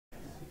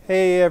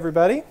Hey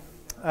everybody,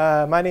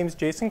 my name is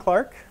Jason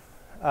Clark.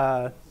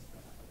 Good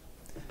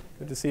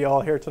to see you all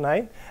here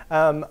tonight.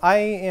 I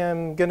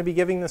am going to be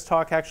giving this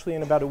talk actually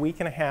in about a week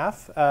and a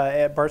half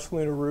at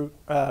Barcelona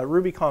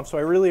RubyConf, so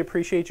I really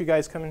appreciate you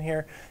guys coming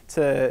here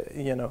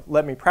to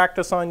let me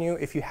practice on you.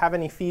 If you have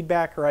any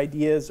feedback or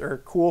ideas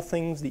or cool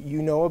things that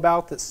you know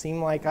about that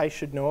seem like I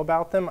should know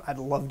about them, I'd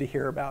love to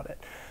hear about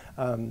it.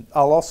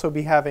 I'll also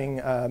be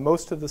having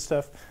most of the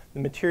stuff,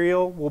 the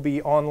material will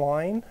be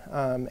online,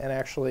 and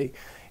actually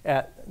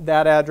at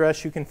that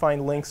address you can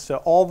find links to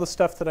all the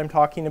stuff that I'm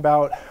talking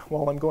about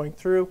while I'm going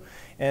through,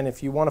 and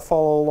if you want to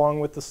follow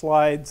along with the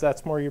slides,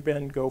 that's more your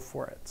bend, go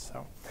for it.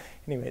 So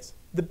anyways,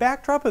 the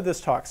backdrop of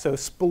this talk, so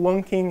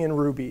spelunking in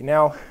Ruby.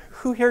 Now,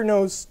 who here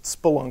knows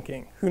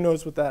spelunking? Who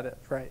knows what that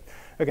is, right?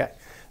 Okay,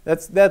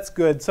 that's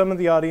good. Some of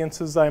the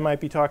audiences I might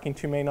be talking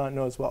to may not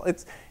know as well.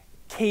 It's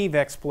cave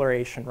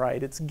exploration,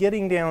 right? It's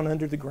getting down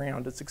under the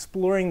ground. It's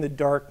exploring the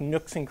dark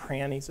nooks and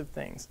crannies of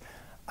things.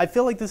 I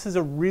feel like this is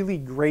a really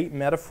great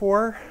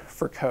metaphor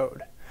for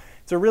code.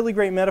 It's a really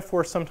great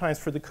metaphor sometimes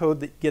for the code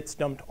that gets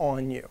dumped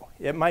on you.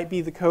 It might be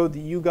the code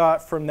that you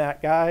got from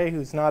that guy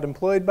who's not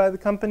employed by the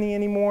company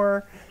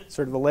anymore,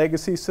 sort of a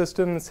legacy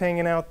system that's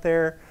hanging out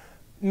there.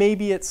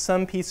 Maybe it's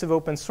some piece of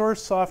open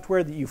source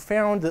software that you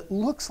found that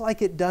looks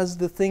like it does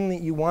the thing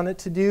that you want it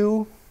to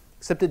do,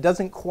 except it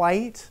doesn't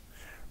quite,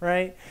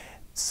 right?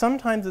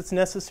 Sometimes it's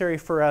necessary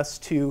for us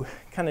to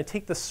kind of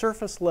take the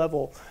surface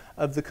level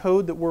of the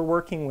code that we're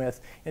working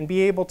with and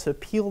be able to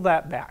peel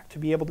that back, to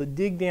be able to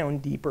dig down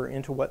deeper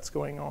into what's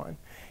going on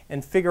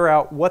and figure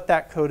out what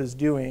that code is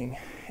doing.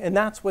 And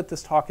that's what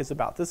this talk is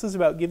about. This is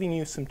about giving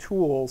you some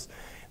tools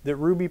that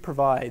Ruby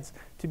provides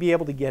to be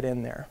able to get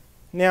in there.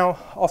 Now,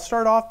 I'll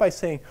start off by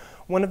saying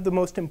one of the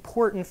most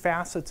important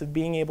facets of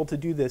being able to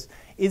do this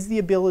is the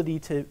ability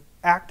to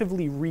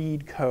actively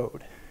read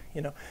code.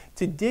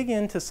 To dig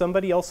into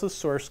somebody else's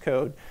source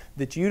code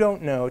that you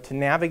don't know, to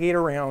navigate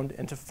around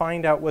and to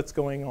find out what's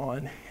going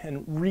on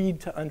and read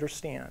to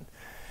understand.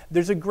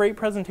 There's a great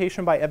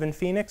presentation by Evan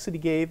Phoenix that he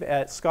gave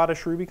at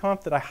Scottish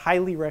RubyConf that I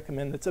highly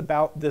recommend that's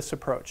about this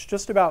approach,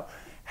 just about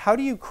how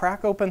do you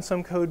crack open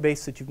some code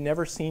base that you've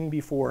never seen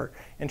before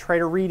and try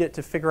to read it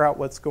to figure out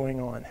what's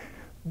going on.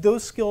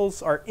 Those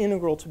skills are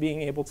integral to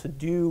being able to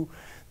do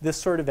this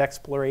sort of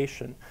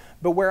exploration.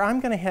 But where I'm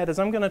going to head is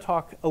I'm going to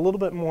talk a little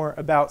bit more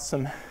about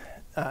some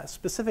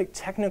specific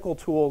technical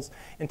tools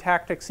and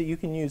tactics that you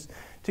can use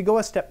to go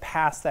a step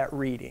past that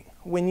reading.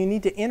 When you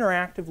need to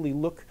interactively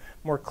look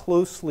more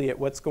closely at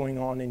what's going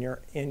on in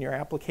your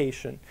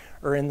application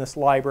or in this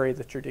library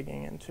that you're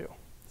digging into.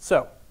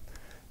 So,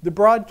 the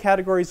broad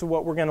categories of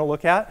what we're going to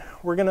look at,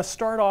 we're going to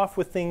start off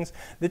with things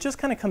that just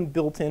kind of come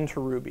built into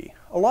Ruby.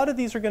 A lot of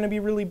these are going to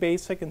be really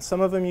basic, and some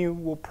of them you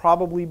will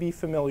probably be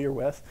familiar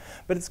with,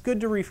 but it's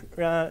good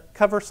to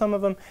cover some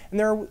of them. And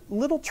there are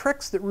little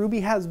tricks that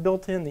Ruby has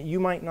built in that you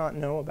might not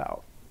know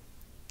about.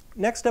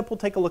 Next up, we'll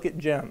take a look at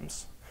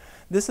gems.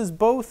 This is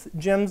both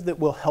gems that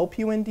will help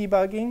you in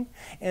debugging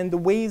and the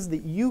ways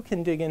that you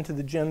can dig into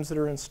the gems that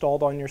are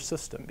installed on your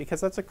system, because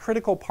that's a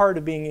critical part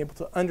of being able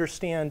to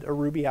understand a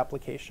Ruby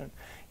application.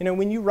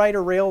 When you write a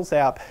Rails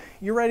app,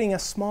 you're writing a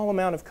small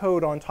amount of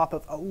code on top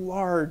of a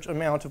large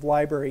amount of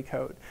library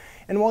code.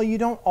 And while you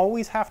don't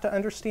always have to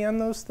understand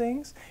those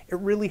things, it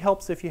really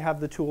helps if you have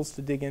the tools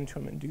to dig into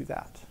them and do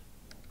that.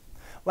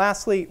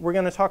 Lastly, we're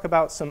going to talk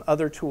about some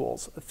other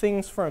tools,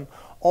 things from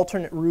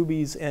alternate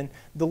Rubies and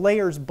the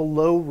layers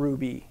below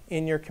Ruby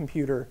in your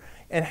computer,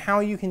 and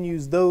how you can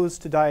use those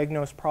to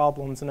diagnose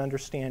problems and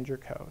understand your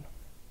code.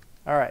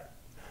 All right,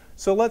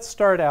 so let's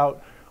start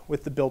out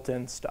with the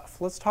built-in stuff.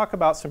 Let's talk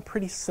about some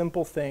pretty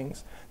simple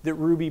things that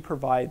Ruby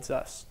provides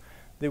us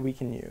that we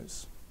can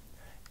use.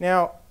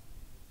 Now,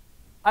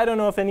 I don't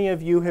know if any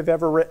of you have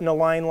ever written a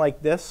line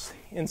like this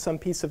in some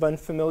piece of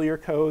unfamiliar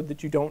code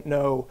that you don't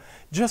know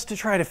just to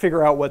try to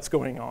figure out what's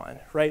going on,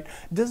 right?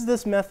 Does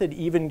this method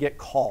even get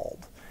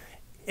called?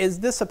 Is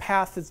this a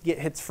path that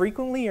hits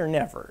frequently or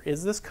never?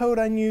 Is this code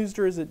unused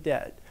or is it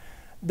dead?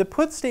 The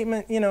put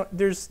statement,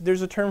 there's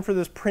a term for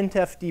this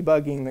printf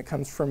debugging that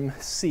comes from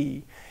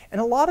C. And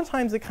a lot of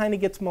times it kind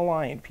of gets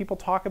maligned. People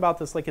talk about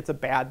this like it's a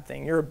bad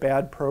thing. You're a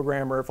bad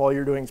programmer if all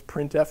you're doing is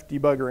printf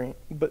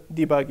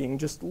debugging,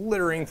 just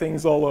littering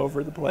things all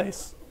over the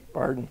place.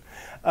 Pardon.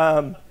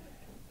 I'm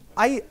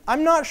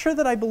not sure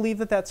that I believe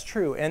that that's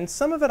true. And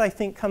some of it I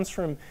think comes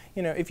from,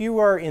 if you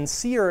are in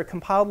C or a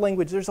compiled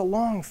language, there's a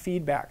long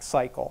feedback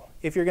cycle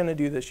if you're going to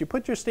do this. You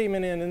put your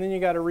statement in and then you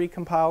got to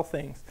recompile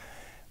things.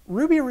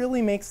 Ruby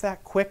really makes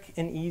that quick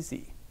and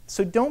easy.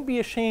 So don't be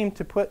ashamed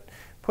to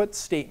put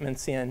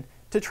statements in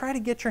to try to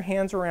get your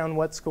hands around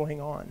what's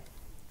going on.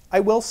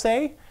 I will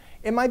say,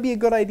 it might be a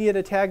good idea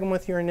to tag them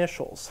with your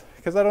initials,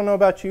 because I don't know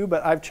about you,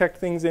 but I've checked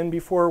things in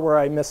before where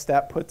I missed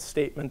that put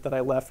statement that I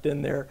left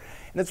in there.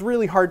 And it's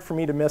really hard for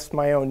me to miss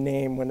my own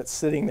name when it's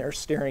sitting there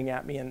staring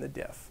at me in the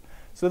diff.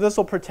 So this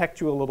will protect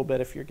you a little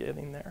bit if you're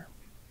getting there.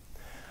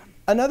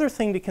 Another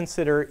thing to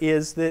consider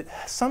is that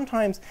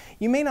sometimes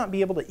you may not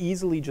be able to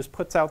easily just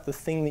put out the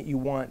thing that you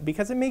want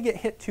because it may get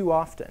hit too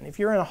often. If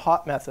you're in a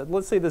hot method,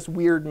 let's say this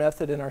weird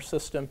method in our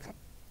system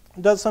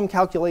does some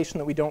calculation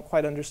that we don't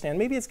quite understand.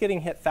 Maybe it's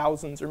getting hit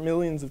thousands or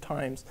millions of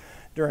times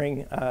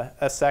during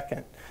a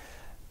second.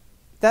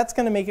 That's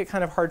going to make it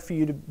kind of hard for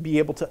you to be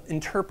able to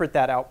interpret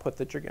that output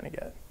that you're going to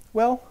get.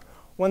 Well,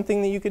 one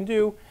thing that you can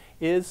do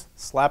is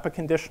slap a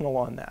conditional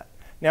on that.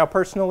 Now,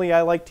 personally,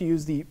 I like to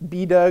use the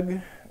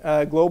bdug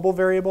global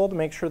variable to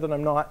make sure that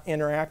I'm not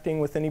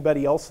interacting with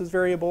anybody else's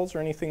variables or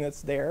anything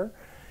that's there.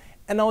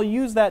 And I'll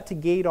use that to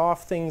gate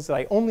off things that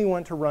I only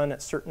want to run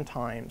at certain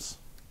times.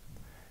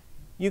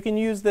 You can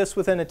use this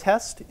within a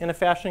test in a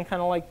fashion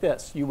kind of like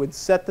this. You would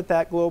set that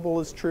that global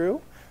is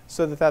true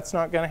so that that's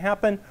not going to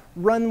happen.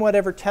 Run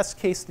whatever test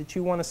case that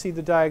you want to see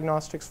the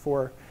diagnostics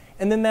for.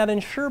 And then that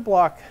ensure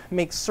block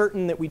makes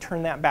certain that we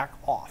turn that back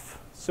off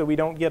so we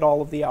don't get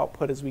all of the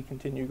output as we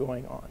continue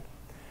going on.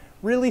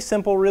 Really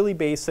simple, really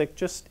basic,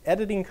 just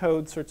editing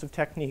code sorts of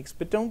techniques.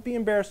 But don't be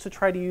embarrassed to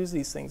try to use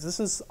these things. This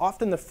is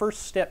often the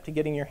first step to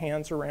getting your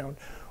hands around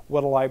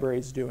what a library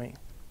is doing.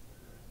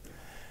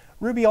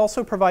 Ruby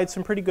also provides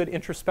some pretty good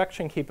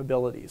introspection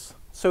capabilities.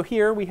 So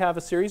here we have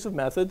a series of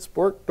methods,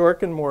 bork,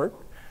 dork, and mork.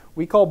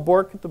 We call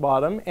bork at the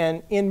bottom,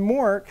 and in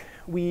mork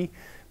we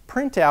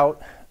print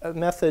out a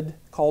method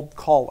called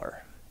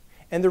caller.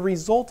 And the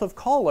result of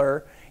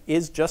caller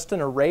is just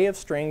an array of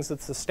strings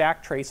that's the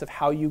stack trace of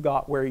how you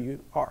got where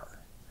you are.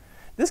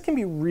 This can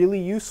be really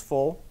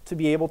useful to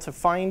be able to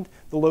find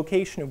the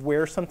location of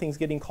where something's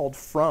getting called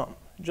from.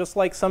 Just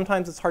like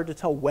sometimes it's hard to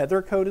tell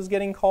whether code is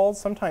getting called,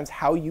 sometimes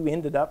how you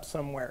ended up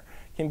somewhere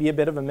can be a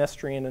bit of a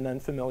mystery in an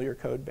unfamiliar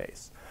code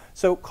base.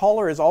 So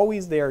caller is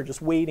always there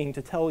just waiting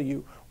to tell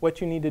you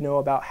what you need to know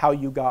about how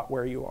you got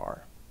where you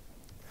are.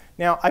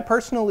 Now, I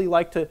personally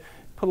like to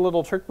put a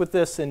little trick with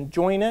this and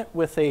join it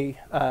with a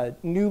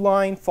new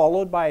line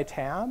followed by a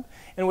tab.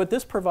 And what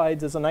this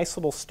provides is a nice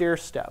little stair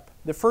step.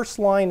 The first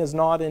line is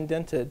not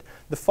indented.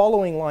 The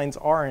following lines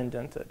are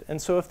indented.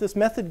 And so if this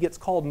method gets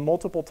called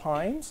multiple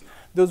times,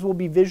 those will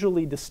be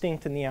visually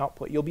distinct in the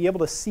output. You'll be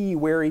able to see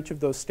where each of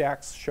those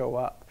stacks show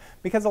up.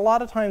 Because a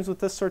lot of times with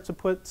this sorts of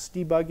puts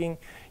debugging,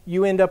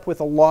 you end up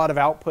with a lot of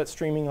output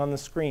streaming on the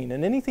screen.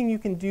 And anything you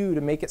can do to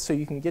make it so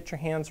you can get your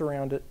hands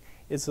around it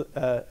is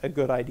a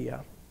good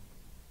idea.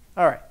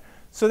 All right,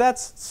 so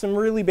that's some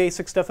really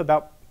basic stuff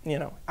about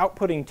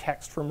outputting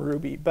text from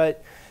Ruby.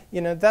 But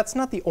that's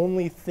not the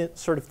only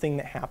sort of thing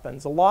that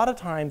happens. A lot of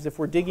times if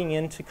we're digging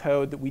into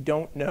code that we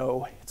don't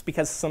know, it's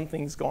because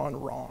something's gone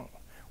wrong.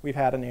 We've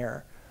had an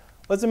error.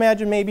 Let's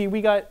imagine maybe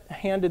we got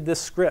handed this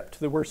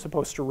script that we're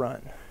supposed to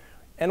run.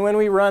 And when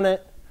we run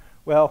it,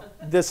 well,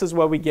 this is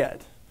what we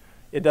get.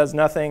 It does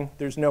nothing.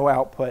 There's no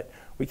output.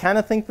 We kind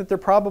of think that there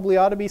probably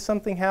ought to be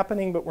something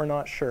happening, but we're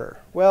not sure.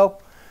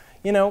 Well,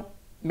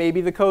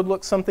 maybe the code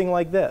looks something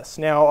like this.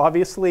 Now,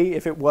 obviously,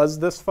 if it was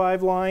this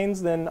 5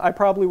 lines, then I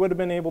probably would have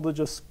been able to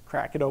just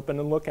crack it open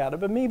and look at it.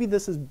 But maybe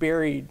this is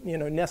buried,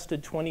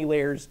 nested 20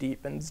 layers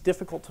deep, and it's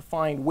difficult to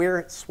find where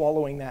it's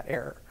swallowing that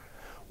error.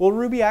 Well,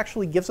 Ruby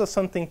actually gives us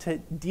something to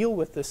deal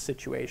with this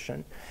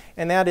situation,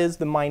 and that is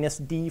the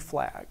 -d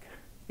flag.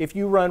 If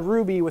you run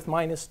Ruby with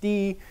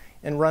 -d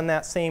and run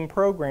that same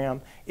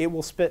program, it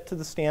will spit to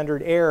the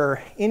standard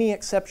error any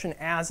exception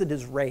as it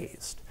is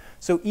raised.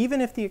 So even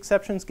if the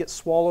exceptions get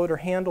swallowed or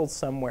handled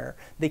somewhere,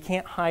 they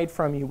can't hide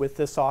from you with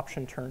this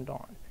option turned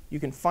on. You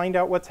can find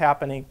out what's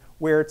happening,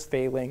 where it's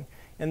failing,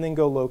 and then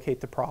go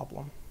locate the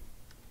problem.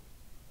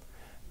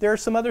 There are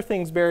some other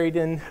things buried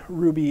in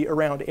Ruby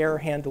around error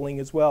handling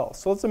as well.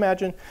 So let's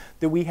imagine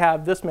that we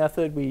have this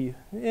method, we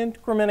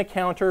increment a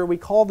counter, we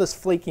call this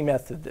flaky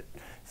method that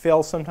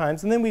fails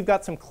sometimes, and then we've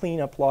got some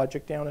cleanup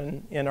logic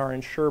down in our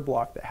ensure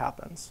block that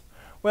happens.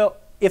 Well,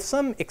 if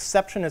some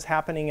exception is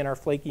happening in our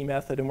flaky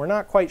method and we're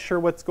not quite sure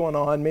what's going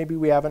on, maybe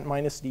we haven't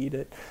 -d'd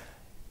it,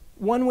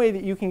 one way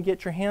that you can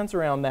get your hands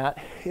around that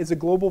is a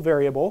global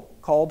variable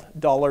called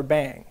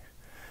 $bang.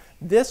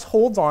 This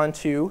holds on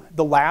to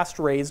the last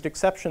raised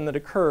exception that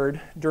occurred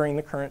during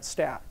the current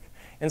stack.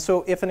 And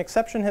so if an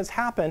exception has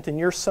happened and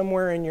you're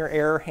somewhere in your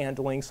error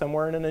handling,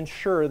 somewhere in an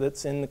ensure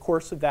that's in the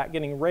course of that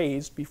getting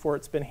raised before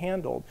it's been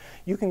handled,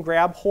 you can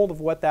grab hold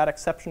of what that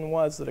exception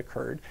was that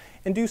occurred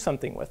and do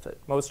something with it.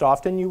 Most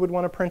often you would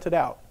want to print it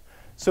out.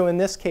 So in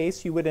this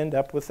case, you would end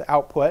up with the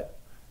output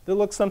that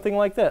looks something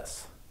like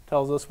this.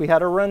 Tells us we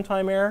had a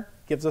runtime error,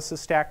 gives us a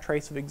stack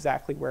trace of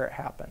exactly where it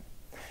happened.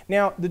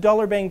 Now, the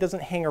 $bang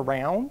doesn't hang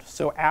around,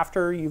 so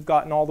after you've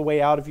gotten all the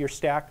way out of your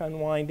stack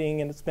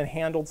unwinding and it's been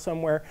handled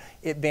somewhere,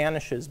 it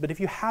vanishes. But if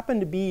you happen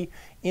to be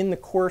in the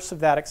course of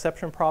that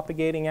exception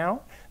propagating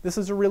out, this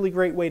is a really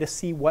great way to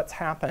see what's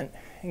happened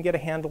and get a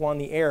handle on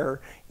the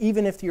error,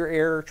 even if your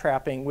error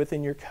trapping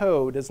within your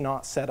code is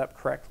not set up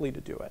correctly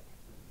to do it.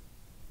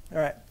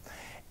 All right.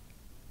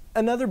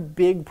 Another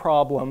big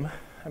problem,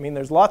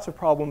 there's lots of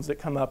problems that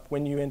come up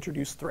when you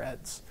introduce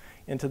threads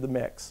into the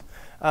mix.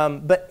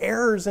 But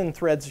errors in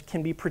threads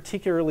can be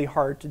particularly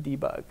hard to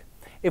debug.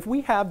 if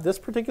we have this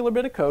particular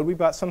bit of code, we've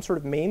got some sort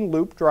of main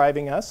loop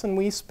driving us, and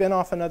we spin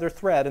off another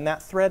thread, and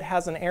that thread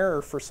has an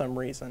error for some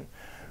reason,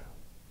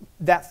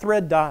 that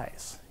thread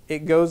dies.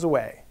 It goes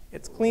away.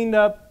 It's cleaned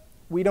up.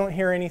 We don't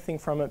hear anything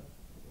from it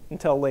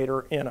until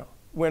later,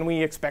 when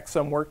we expect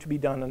some work to be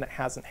done and it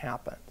hasn't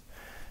happened.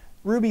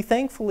 Ruby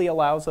thankfully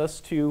allows us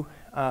to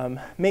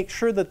make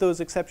sure that those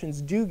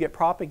exceptions do get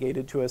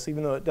propagated to us,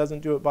 even though it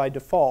doesn't do it by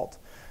default,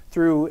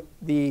 through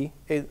the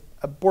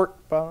abort.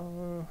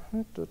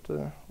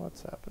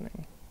 What's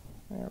happening?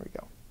 There we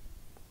go.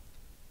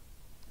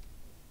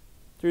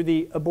 Through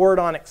the abort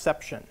on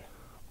exception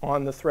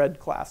on the thread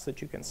class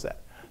that you can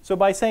set. So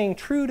by saying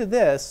true to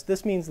this,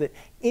 this means that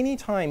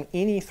anytime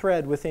any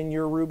thread within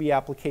your Ruby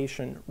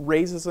application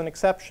raises an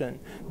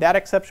exception, that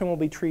exception will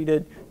be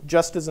treated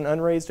just as an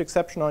unraised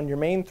exception on your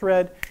main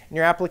thread, and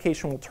your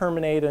application will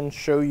terminate and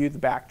show you the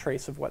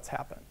backtrace of what's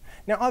happened.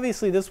 Now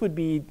obviously this would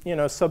be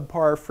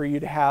subpar for you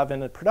to have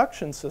in a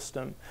production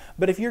system,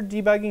 but if you're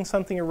debugging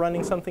something or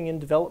running something in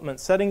development,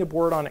 setting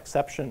abort on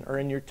exception, or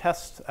in your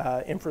test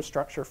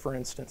infrastructure for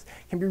instance,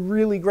 can be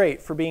really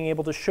great for being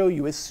able to show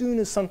you as soon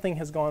as something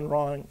has gone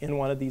wrong in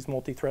one of these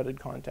multi-threaded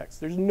contexts.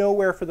 There's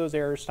nowhere for those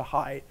errors to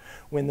hide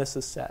when this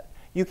is set.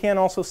 You can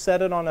also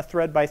set it on a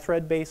thread by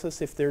thread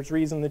basis if there's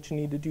reason that you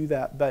need to do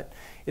that, but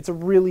it's a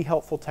really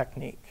helpful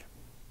technique.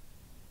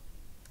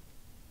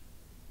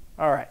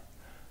 All right.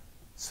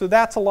 So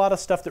that's a lot of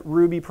stuff that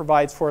Ruby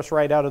provides for us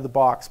right out of the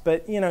box,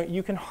 but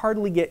you can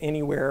hardly get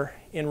anywhere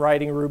in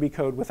writing Ruby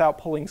code without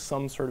pulling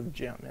some sort of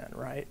gem in,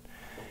 right?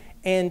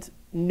 And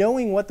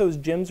knowing what those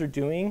gems are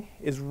doing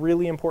is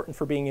really important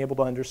for being able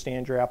to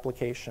understand your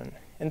application.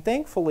 And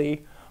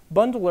thankfully,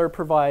 Bundler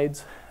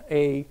provides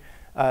a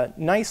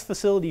nice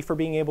facility for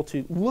being able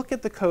to look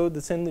at the code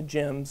that's in the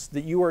gems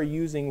that you are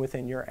using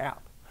within your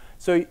app.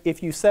 So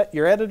if you set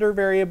your editor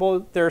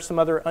variable, there are some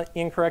other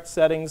incorrect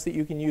settings that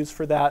you can use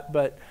for that,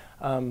 but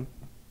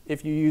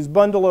if you use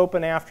bundle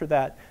open after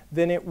that,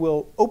 then it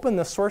will open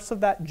the source of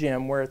that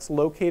gem where it's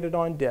located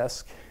on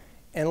disk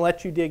and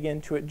let you dig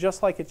into it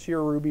just like it's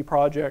your Ruby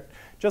project,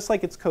 just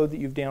like it's code that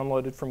you've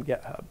downloaded from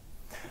GitHub.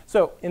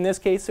 So in this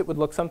case, it would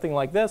look something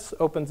like this,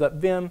 opens up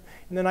Vim,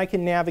 and then I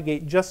can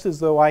navigate just as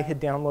though I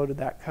had downloaded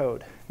that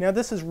code. Now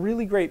this is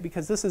really great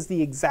because this is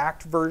the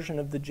exact version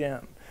of the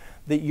gem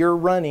that you're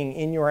running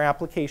in your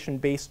application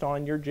based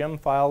on your gem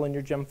file and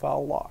your gem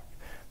file log.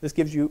 This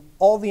gives you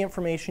all the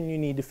information you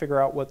need to figure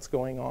out what's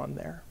going on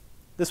there.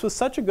 This was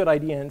such a good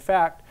idea, in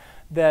fact,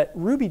 that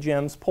Ruby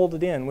Gems pulled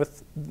it in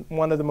with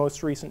one of the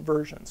most recent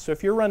versions. So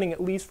if you're running at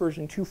least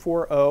version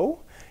 2.4.0,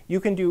 you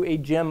can do a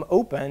gem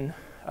open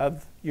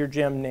of your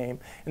gem name.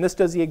 And this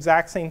does the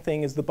exact same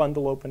thing as the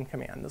bundle open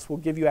command. This will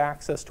give you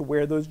access to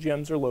where those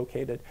gems are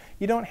located.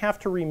 You don't have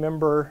to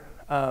remember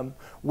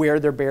where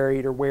they're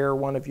buried or where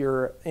one of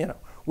your,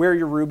 where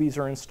your Rubies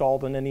are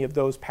installed and any of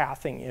those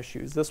pathing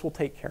issues. This will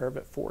take care of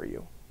it for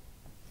you.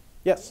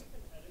 Yes?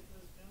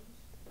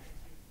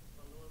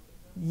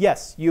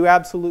 Yes, you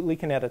absolutely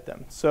can edit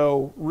them.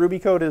 So Ruby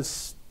code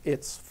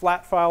it's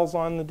flat files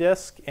on the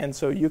disk, and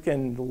so you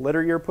can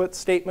litter your put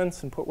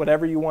statements and put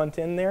whatever you want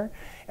in there.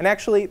 And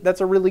actually,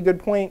 that's a really good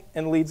point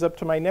and leads up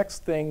to my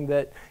next thing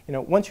that,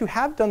 once you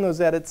have done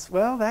those edits,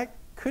 well, that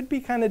could be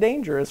kind of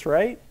dangerous,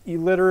 right? You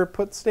litter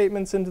put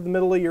statements into the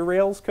middle of your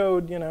Rails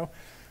code,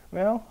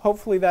 well,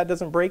 hopefully that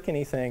doesn't break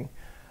anything.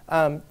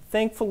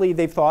 Thankfully,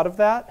 they've thought of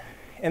that,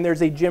 and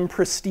there's a gem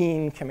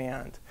pristine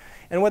command.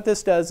 And what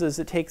this does is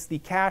it takes the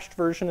cached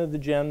version of the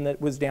gem that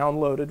was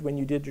downloaded when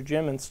you did your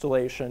gem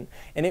installation,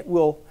 and it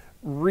will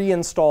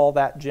reinstall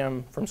that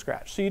gem from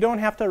scratch. So you don't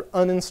have to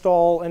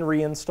uninstall and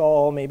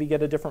reinstall, maybe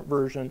get a different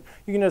version.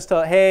 You can just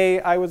tell,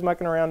 hey, I was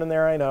mucking around in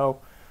there, I know.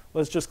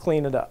 Let's just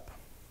clean it up.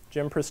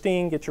 Gem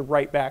pristine, get you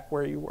right back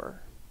where you were.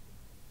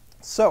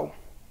 So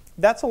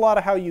that's a lot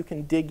of how you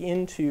can dig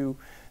into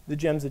the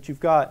gems that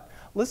you've got.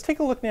 Let's take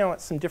a look now at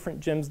some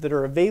different gems that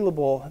are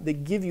available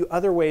that give you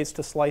other ways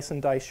to slice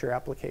and dice your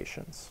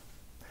applications.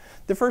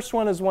 The first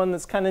one is one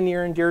that's kind of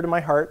near and dear to my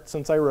heart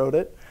since I wrote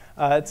it.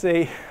 It's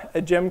a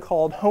gem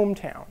called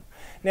Hometown.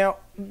 Now,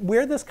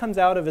 where this comes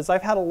out of is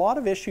I've had a lot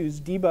of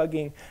issues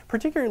debugging,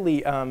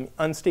 particularly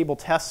unstable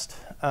test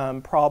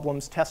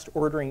problems, test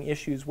ordering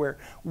issues, where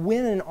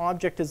when an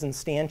object is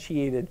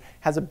instantiated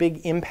has a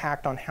big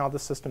impact on how the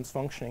system's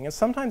functioning. And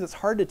sometimes it's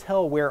hard to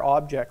tell where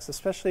objects,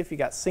 especially if you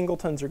got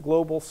singletons or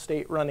global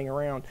state running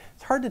around,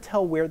 it's hard to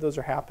tell where those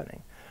are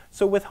happening.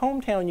 So with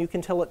Hometown, you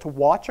can tell it to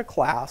watch a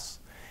class,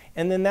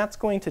 and then that's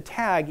going to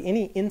tag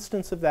any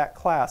instance of that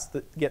class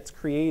that gets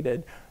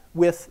created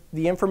with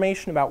the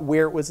information about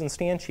where it was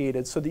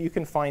instantiated so that you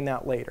can find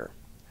that later.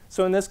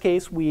 So in this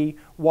case, we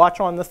watch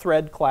on the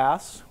thread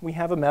class. We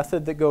have a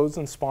method that goes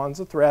and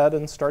spawns a thread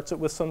and starts it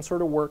with some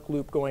sort of work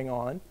loop going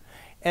on.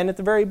 And at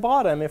the very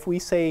bottom, if we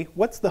say,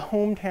 what's the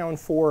hometown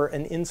for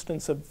an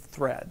instance of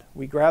thread?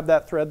 We grab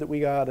that thread that we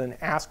got and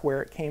ask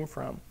where it came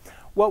from.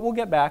 What we'll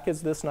get back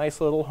is this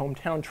nice little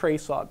hometown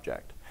trace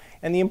object.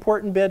 And the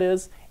important bit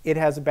is it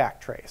has a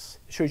backtrace.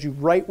 It shows you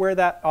right where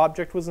that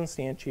object was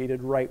instantiated,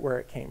 right where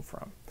it came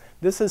from.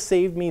 This has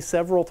saved me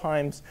several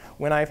times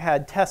when I've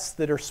had tests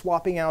that are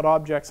swapping out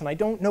objects and I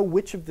don't know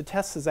which of the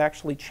tests is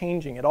actually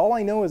changing it. All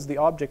I know is the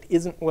object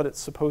isn't what it's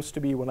supposed to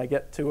be when I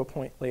get to a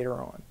point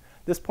later on.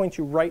 This points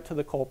you right to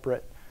the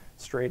culprit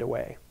straight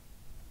away.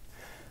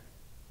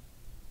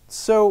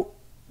 So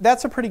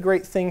that's a pretty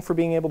great thing for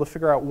being able to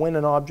figure out when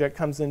an object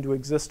comes into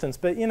existence.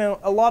 But you know,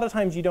 a lot of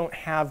times you don't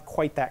have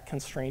quite that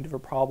constraint of a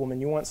problem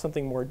and you want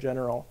something more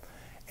general.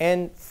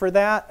 And for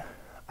that,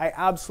 I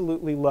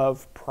absolutely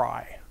love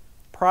pry.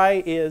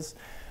 Pry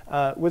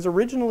was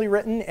originally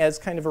written as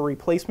kind of a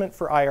replacement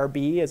for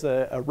IRB, as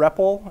a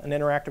REPL, an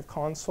interactive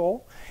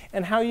console.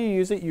 And how you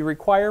use it, you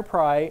require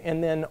pry,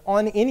 and then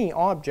on any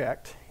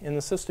object in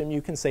the system,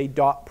 you can say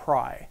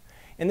 .pry.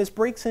 And this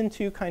breaks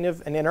into kind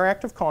of an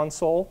interactive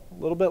console,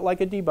 a little bit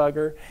like a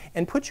debugger,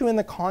 and puts you in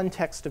the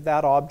context of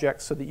that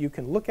object so that you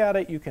can look at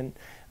it, you can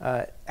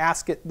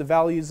ask it the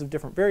values of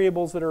different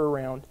variables that are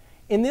around.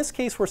 In this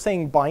case, we're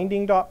saying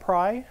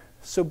binding.pry.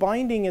 So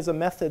binding is a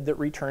method that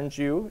returns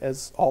you,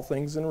 as all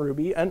things in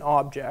Ruby, an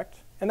object.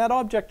 And that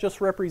object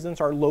just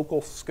represents our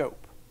local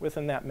scope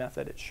within that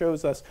method. It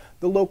shows us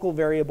the local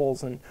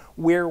variables and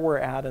where we're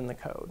at in the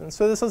code. And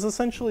so this is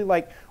essentially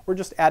like we're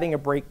just adding a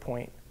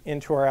breakpoint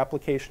into our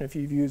application if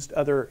you've used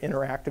other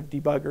interactive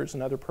debuggers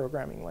and other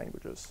programming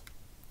languages.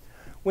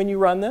 When you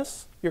run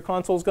this, your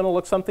console is going to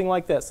look something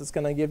like this. It's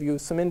going to give you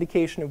some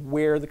indication of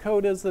where the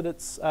code is that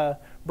it's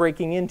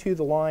breaking into,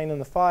 the line and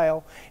the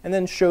file, and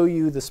then show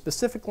you the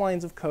specific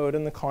lines of code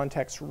and the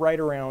context right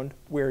around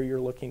where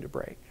you're looking to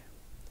break.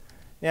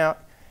 Now,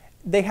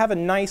 they have a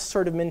nice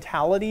sort of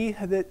mentality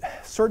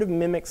that sort of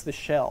mimics the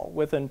shell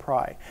within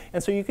pry.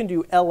 And so you can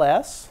do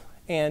ls,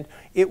 and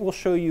it will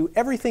show you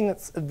everything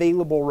that's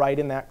available right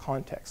in that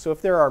context. So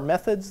if there are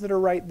methods that are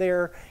right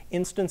there,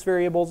 instance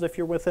variables if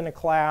you're within a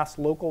class,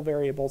 local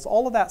variables,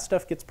 all of that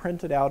stuff gets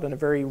printed out in a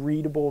very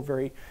readable,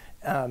 very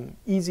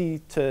easy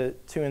to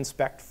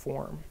inspect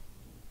form.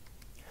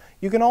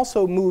 You can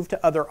also move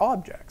to other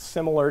objects,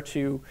 similar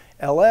to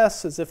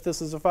ls, as if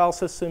this is a file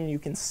system, you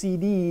can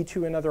cd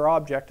to another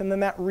object, and then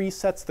that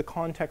resets the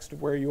context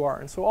of where you are.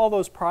 And so all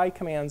those pry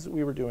commands that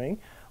we were doing,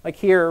 like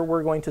here,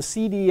 we're going to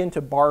cd into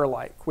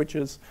bar-like, which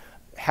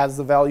has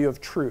the value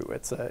of true.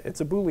 It's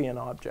a Boolean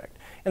object.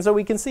 And so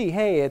we can see,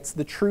 hey, it's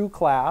the true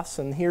class,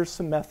 and here's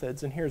some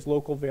methods, and here's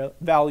local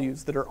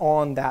values that are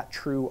on that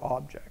true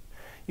object.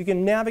 You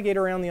can navigate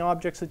around the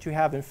objects that you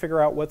have and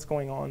figure out what's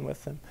going on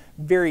with them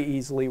very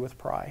easily with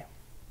pry.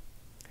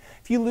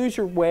 If you lose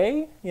your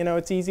way, you know,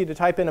 it's easy to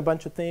type in a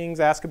bunch of things,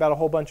 ask about a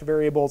whole bunch of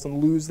variables,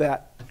 and lose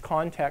that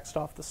context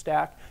off the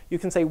stack. You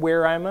can say,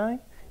 where am I?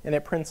 And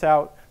it prints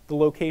out the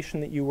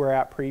location that you were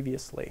at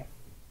previously.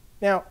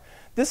 Now,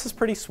 this is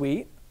pretty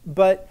sweet,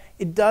 but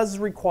it does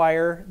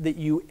require that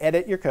you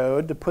edit your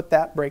code to put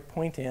that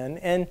breakpoint in.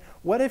 And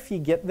what if you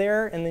get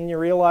there and then you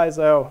realize,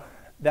 oh,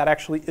 that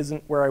actually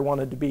isn't where I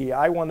wanted to be.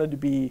 I wanted to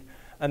be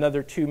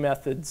another 2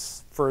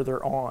 methods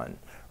further on,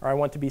 or I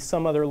want to be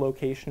some other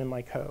location in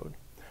my code.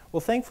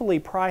 Well, thankfully,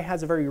 pry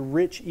has a very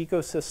rich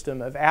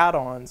ecosystem of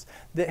add-ons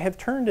that have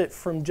turned it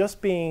from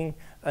just being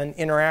an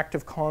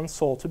interactive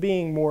console to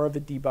being more of a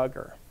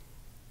debugger.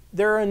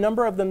 There are a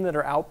number of them that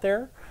are out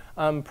there.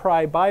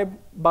 Pry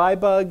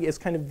bybug is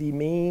kind of the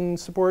main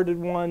supported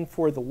one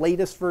for the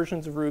latest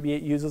versions of Ruby.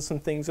 It uses some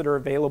things that are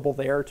available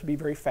there to be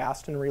very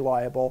fast and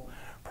reliable.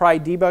 Pry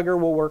debugger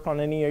will work on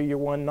any of your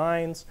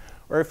 1.9s,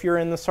 or if you're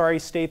in the sorry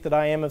state that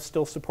I am of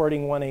still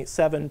supporting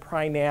 1.8.7,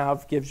 pry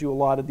nav gives you a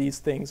lot of these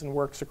things and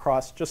works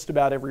across just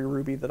about every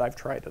Ruby that I've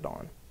tried it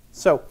on.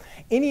 So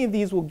any of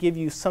these will give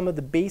you some of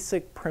the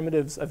basic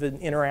primitives of an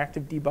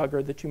interactive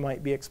debugger that you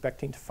might be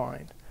expecting to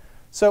find.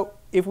 So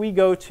if we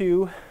go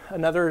to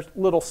another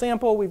little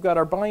sample, we've got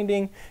our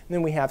binding, and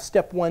then we have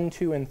step 1,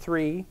 2, and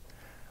 3.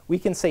 We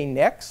can say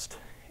next,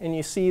 and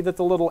you see that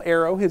the little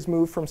arrow has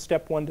moved from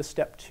step 1 to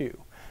step 2.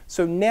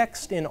 So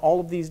next in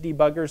all of these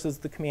debuggers is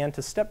the command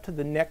to step to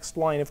the next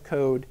line of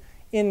code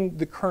in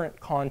the current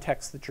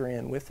context that you're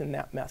in within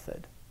that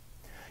method.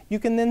 You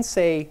can then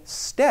say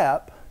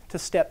step to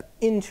step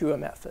into a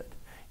method.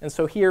 And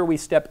so here we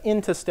step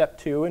into step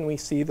 2, and we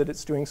see that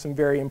it's doing some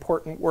very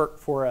important work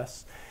for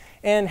us.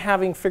 And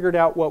having figured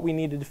out what we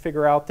needed to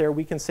figure out there,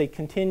 we can say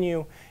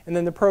continue, and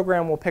then the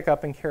program will pick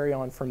up and carry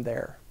on from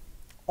there.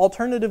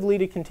 Alternatively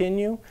to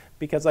continue,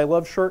 because I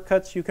love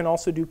shortcuts, you can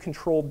also do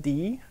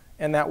Control-D,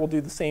 and that will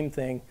do the same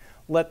thing.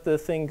 Let the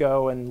thing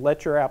go and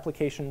let your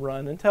application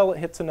run until it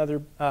hits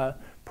another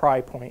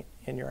pry point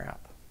in your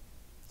app.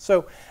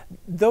 So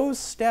those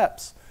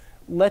steps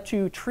let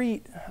you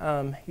treat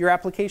your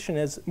application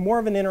as more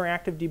of an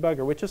interactive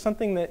debugger, which is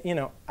something that, you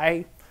know,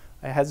 I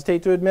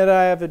hesitate to admit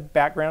I have a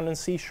background in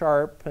C#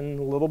 and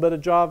a little bit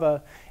of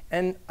Java,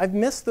 and I've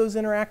missed those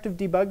interactive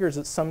debuggers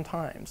at some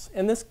times.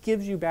 And this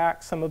gives you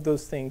back some of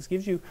those things,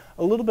 gives you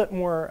a little bit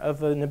more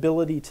of an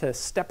ability to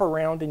step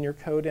around in your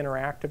code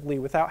interactively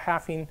without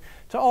having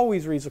to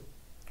always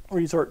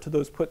resort to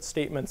those put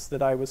statements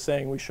that I was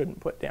saying we shouldn't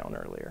put down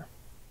earlier.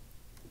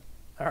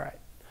 All right.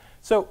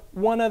 So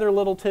one other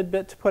little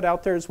tidbit to put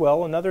out there as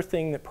well, another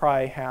thing that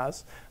pry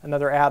has,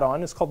 another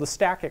add-on, is called the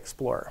Stack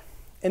Explorer.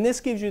 And this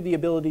gives you the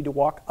ability to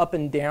walk up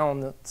and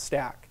down the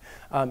stack,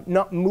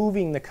 not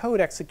moving the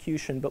code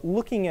execution, but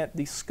looking at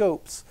the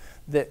scopes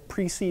that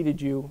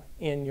preceded you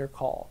in your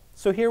call.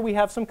 So here we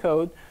have some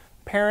code.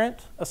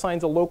 Parent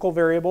assigns a local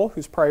variable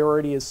whose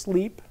priority is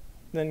sleep,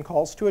 then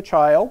calls to a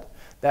child.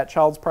 That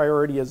child's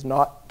priority is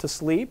not to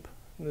sleep.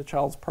 The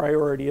child's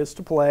priority is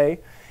to play.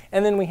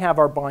 And then we have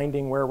our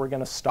binding where we're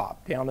going to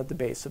stop down at the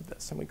base of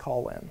this, and we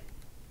call in.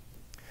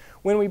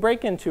 When we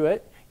break into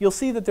it, you'll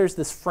see that there's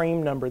this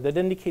frame number that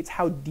indicates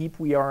how deep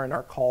we are in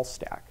our call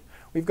stack.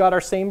 We've got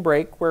our same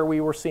break where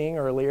we were seeing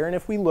earlier, and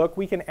if we look,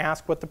 we can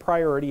ask what the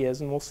priority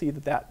is, and we'll see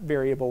that that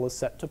variable is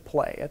set to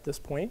play at this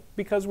point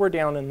because we're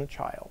down in the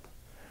child.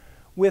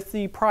 With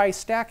the Pry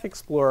Stack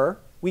Explorer,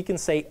 we can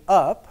say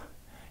up,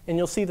 and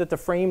you'll see that the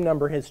frame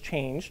number has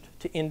changed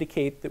to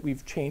indicate that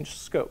we've changed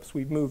scopes,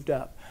 we've moved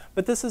up.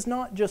 But this is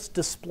not just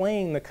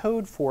displaying the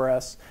code for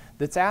us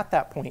that's at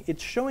that point.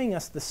 It's showing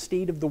us the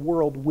state of the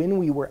world when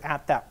we were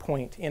at that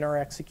point in our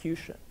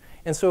execution.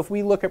 And so if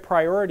we look at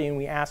priority and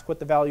we ask what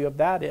the value of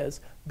that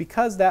is,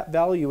 because that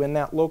value in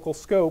that local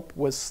scope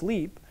was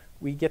sleep,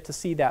 we get to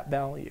see that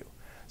value.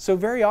 So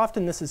very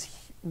often this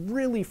is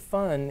really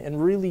fun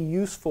and really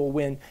useful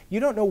when you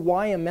don't know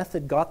why a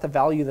method got the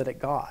value that it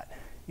got.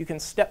 You can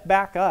step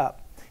back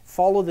up,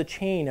 follow the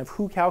chain of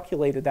who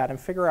calculated that, and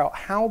figure out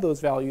how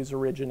those values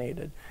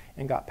originated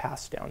and got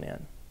passed down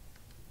in.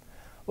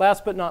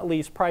 Last but not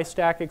least, Pry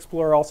Stack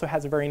Explorer also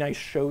has a very nice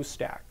show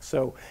stack.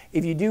 So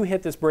if you do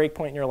hit this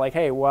breakpoint and you're like,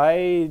 hey,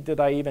 why did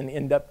I even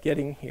end up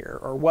getting here?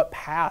 Or what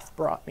path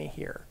brought me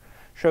here?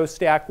 Show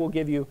stack will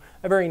give you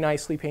a very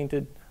nicely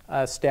painted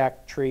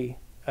stack tree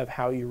of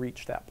how you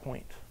reach that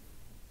point.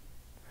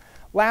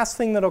 Last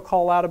thing that I'll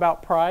call out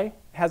about Pry,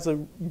 has a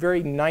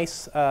very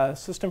nice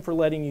system for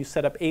letting you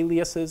set up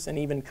aliases and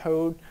even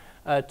code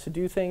to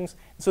do things.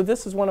 So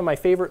this is one of my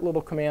favorite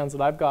little commands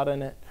that I've got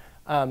in it.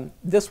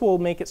 This will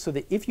make it so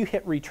that if you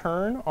hit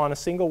return on a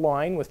single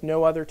line with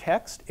no other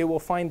text, it will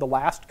find the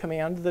last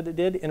command that it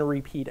did and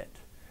repeat it.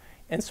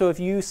 And so if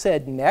you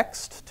said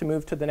next to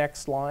move to the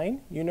next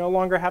line, you no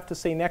longer have to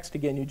say next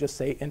again. You just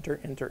say enter,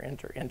 enter,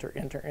 enter, enter,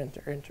 enter,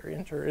 enter, enter,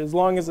 enter, as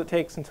long as it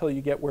takes until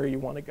you get where you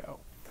want to go.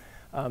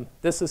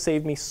 This has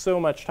saved me so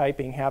much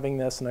typing having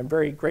this, and I'm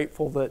very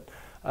grateful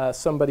that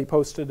somebody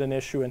posted an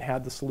issue and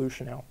had the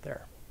solution out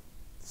there.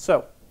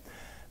 So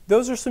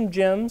those are some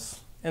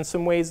gems and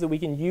some ways that we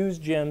can use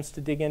gems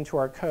to dig into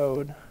our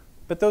code,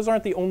 but those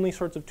aren't the only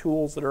sorts of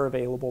tools that are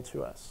available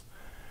to us.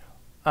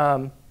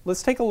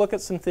 Let's take a look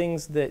at some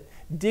things that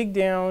dig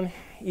down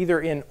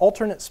either in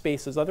alternate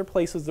spaces, other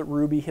places that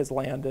Ruby has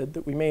landed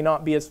that we may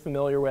not be as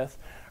familiar with,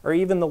 or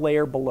even the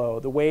layer below,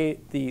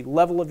 the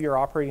level of your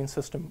operating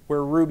system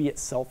where Ruby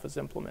itself is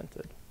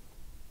implemented.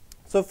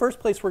 So the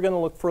first place we're going to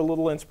look for a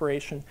little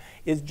inspiration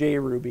is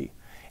JRuby.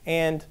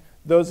 And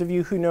those of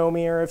you who know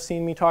me or have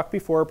seen me talk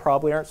before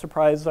probably aren't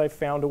surprised I've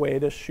found a way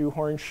to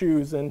shoehorn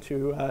Shoes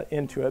into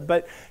it.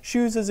 But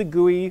Shoes is a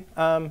GUI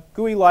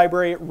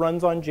library. It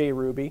runs on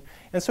JRuby.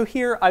 And so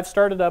here I've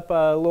started up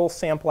a little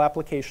sample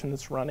application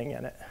that's running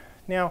in it.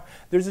 Now,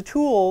 there's a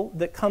tool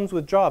that comes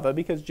with Java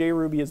because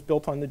JRuby is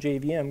built on the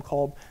JVM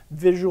called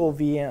Visual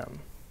VM.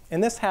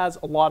 And this has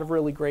a lot of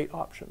really great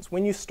options.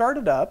 When you start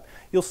it up,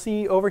 you'll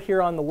see over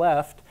here on the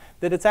left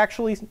that it's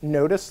actually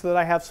noticed that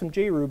I have some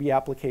JRuby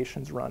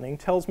applications running,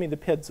 tells me the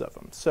PIDs of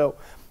them. So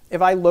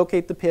if I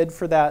locate the PID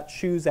for that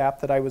Shoes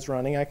app that I was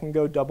running, I can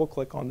go double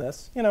click on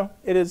this. You know,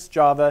 it is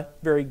Java,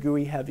 very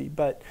GUI heavy,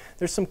 but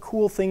there's some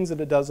cool things that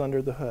it does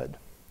under the hood.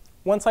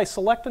 Once I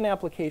select an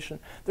application,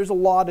 there's a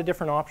lot of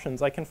different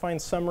options. I can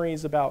find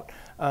summaries about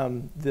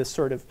the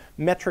sort of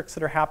metrics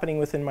that are happening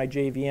within my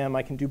JVM.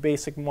 I can do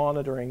basic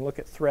monitoring, look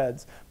at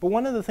threads. But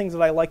one of the things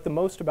that I like the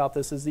most about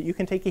this is that you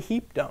can take a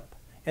heap dump.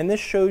 And this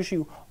shows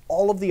you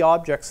all of the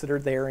objects that are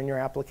there in your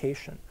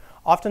application.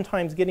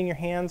 Oftentimes, getting your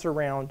hands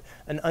around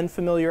an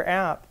unfamiliar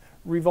app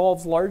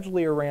revolves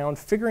largely around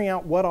figuring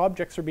out what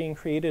objects are being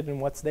created and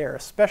what's there,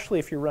 especially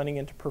if you're running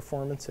into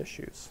performance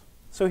issues.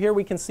 So here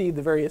we can see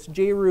the various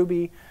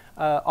JRuby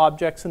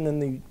objects and then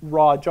the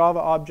raw Java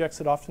objects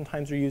that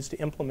oftentimes are used to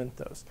implement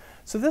those.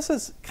 So this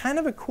is kind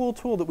of a cool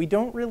tool that we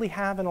don't really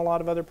have in a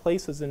lot of other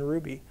places in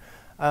Ruby.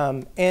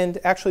 And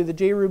actually the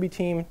JRuby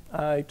team,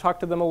 I talked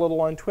to them a little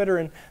on Twitter,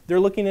 and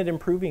they're looking at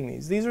improving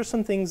these. These are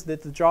some things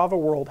that the Java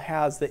world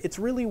has that it's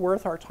really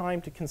worth our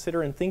time to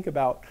consider and think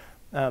about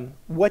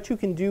what you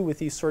can do with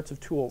these sorts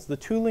of tools. The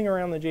tooling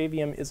around the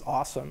JVM is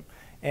awesome.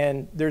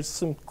 And there's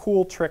some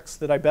cool tricks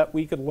that I bet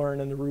we could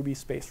learn in the Ruby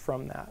space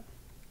from that.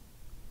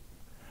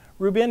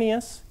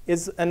 Rubinius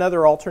is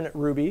another alternate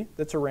Ruby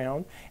that's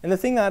around. And the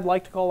thing that I'd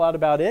like to call out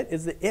about it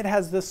is that it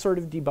has this sort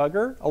of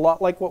debugger, a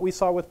lot like what we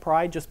saw with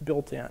Pry, just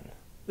built in.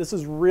 This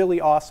is really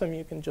awesome.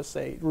 You can just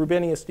say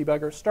Rubinius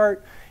debugger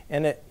start,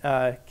 and it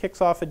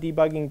kicks off a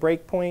debugging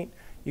breakpoint.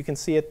 You can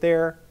see it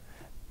there.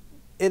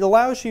 It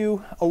allows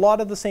you a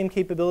lot of the same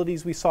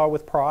capabilities we saw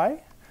with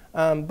Pry.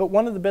 But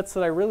one of the bits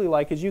that I really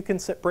like is you can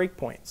set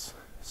breakpoints.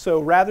 So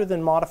rather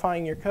than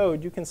modifying your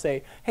code, you can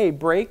say, hey,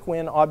 break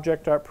when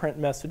object.print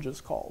message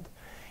is called.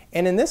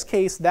 And in this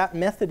case, that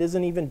method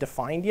isn't even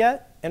defined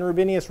yet, and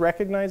Rubinius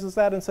recognizes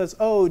that and says,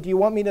 oh, do you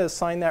want me to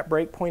assign that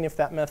breakpoint if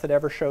that method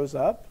ever shows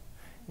up?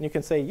 And you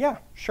can say, yeah,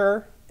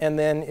 sure, and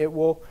then it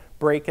will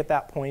break at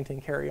that point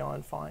and carry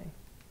on fine.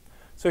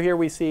 So here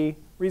we see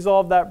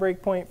resolve that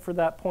breakpoint for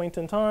that point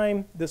in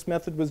time. This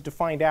method was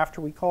defined after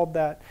we called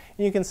that,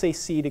 and you can say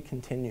C to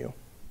continue.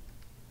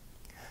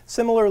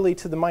 Similarly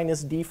to the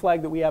 -d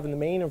flag that we have in the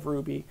main of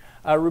Ruby,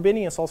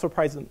 Rubinius also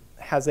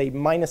has a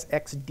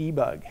 -x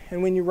debug.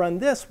 And when you run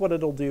this, what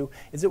it'll do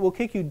is it will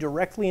kick you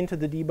directly into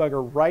the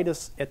debugger right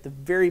at the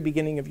very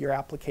beginning of your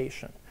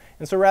application.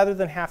 And so rather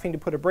than having to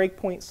put a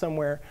breakpoint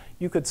somewhere,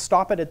 you could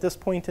stop it at this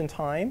point in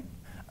time,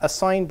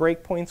 assign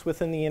breakpoints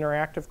within the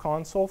interactive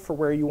console for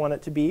where you want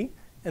it to be,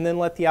 and then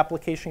let the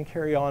application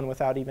carry on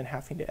without even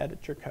having to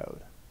edit your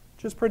code,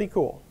 which is pretty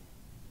cool.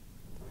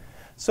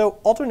 So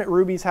alternate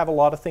Rubies have a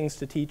lot of things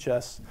to teach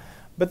us,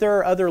 but there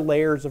are other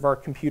layers of our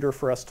computer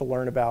for us to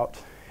learn about.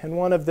 And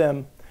one of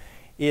them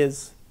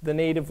is the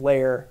native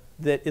layer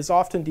that is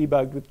often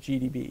debugged with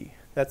GDB.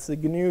 That's the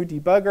GNU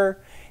debugger.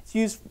 It's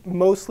used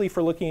mostly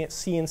for looking at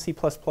C and C++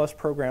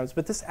 programs,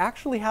 but this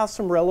actually has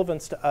some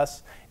relevance to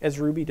us as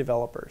Ruby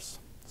developers.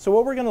 So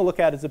what we're going to look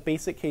at is a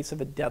basic case of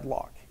a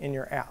deadlock in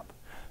your app.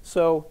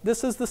 So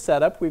this is the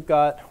setup.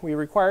 We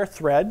require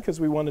thread because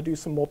we want to do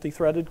some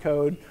multi-threaded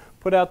code,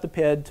 put out the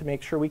PID to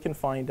make sure we can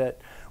find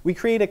it. We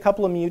create a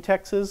couple of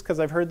mutexes because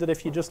I've heard that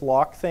if you just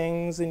lock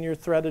things in your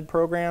threaded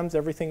programs,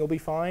 everything will be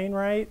fine,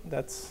 right?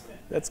 That's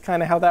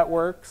kind of how that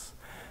works.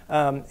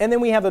 And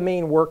then we have a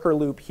main worker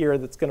loop here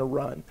that's going to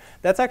run.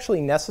 That's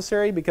actually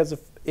necessary because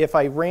if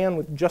I ran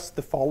with just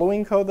the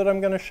following code that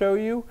I'm going to show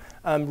you,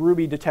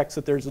 Ruby detects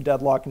that there's a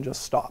deadlock and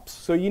just stops.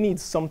 So you need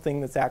something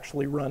that's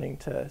actually running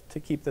to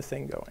keep the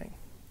thing going.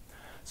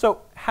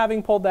 So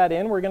having pulled that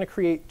in, we're going to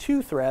create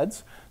two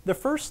threads. The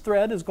first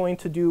thread is going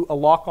to do a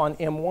lock on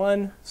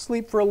M1,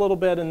 sleep for a little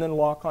bit, and then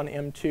lock on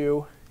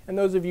M2. And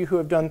those of you who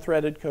have done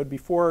threaded code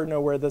before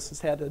know where this is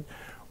headed.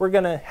 We're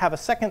going to have a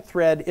second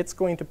thread. It's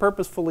going to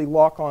purposefully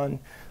lock on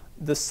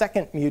the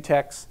second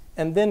mutex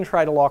and then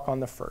try to lock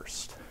on the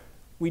first.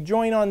 We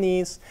join on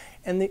these,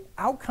 and the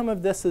outcome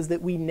of this is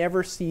that we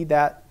never see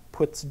that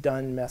puts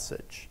done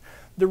message.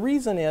 The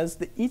reason is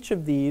that each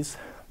of these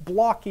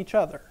block each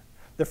other.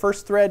 The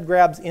first thread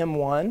grabs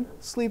M1,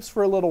 sleeps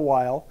for a little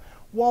while.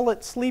 While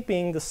it's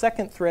sleeping, the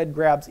second thread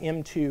grabs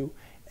M2,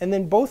 and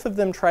then both of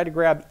them try to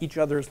grab each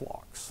other's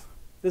locks.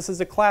 This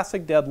is a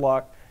classic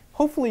deadlock.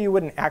 Hopefully you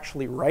wouldn't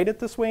actually write it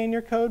this way in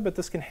your code, but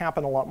this can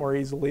happen a lot more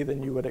easily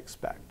than you would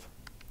expect.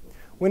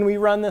 When we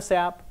run this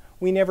app,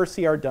 we never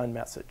see our done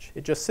message.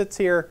 It just sits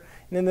here,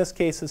 and in this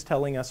case is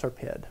telling us our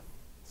PID.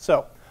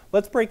 So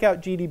let's break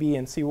out GDB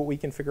and see what we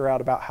can figure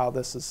out about how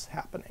this is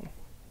happening.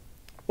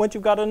 Once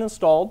you've got it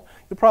installed,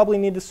 you'll probably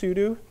need to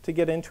sudo to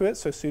get into it,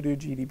 so sudo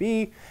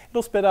GDB.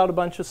 It'll spit out a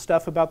bunch of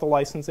stuff about the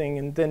licensing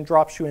and then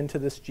drops you into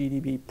this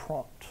GDB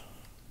prompt.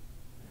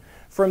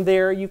 From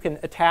there, you can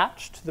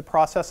attach to the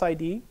process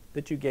ID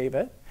that you gave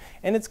it,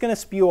 and it's going to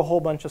spew a whole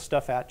bunch of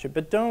stuff at you.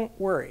 But don't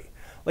worry.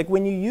 Like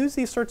when you use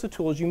these sorts of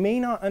tools, you may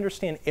not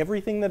understand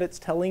everything that it's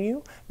telling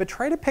you, but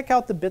try to pick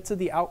out the bits of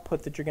the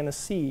output that you're going to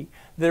see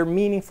that are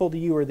meaningful to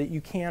you or that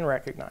you can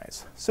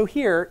recognize. So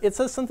here, it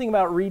says something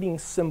about reading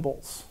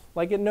symbols.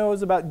 Like it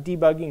knows about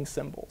debugging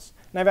symbols.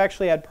 And I've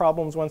actually had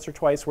problems once or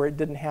twice where it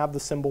didn't have the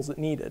symbols it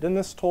needed. And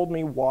this told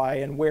me why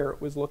and where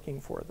it was looking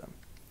for them.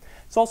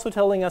 It's also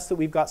telling us that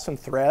we've got some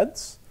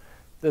threads.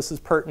 This is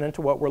pertinent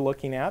to what we're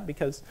looking at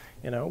because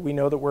we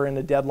know that we're in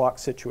a deadlock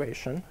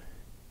situation.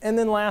 And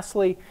then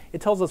lastly,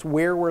 it tells us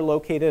where we're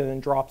located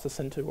and drops us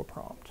into a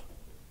prompt.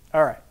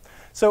 All right,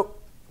 so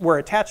we're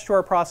attached to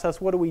our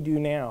process. What do we do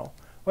now?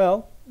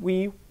 Well,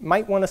 we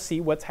might want to see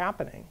what's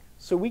happening.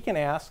 So we can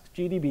ask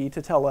GDB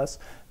to tell us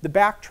the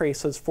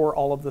backtraces for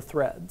all of the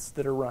threads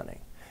that are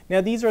running.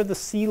 Now these are the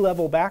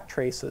C-level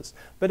backtraces,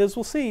 but as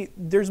we'll see,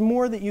 there's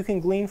more that you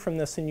can glean from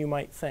this than you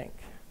might think.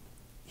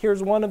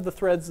 Here's one of the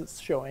threads that's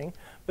showing,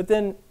 but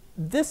then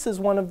this is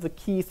one of the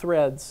key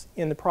threads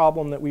in the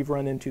problem that we've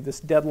run into, this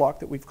deadlock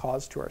that we've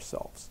caused to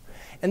ourselves.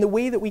 And the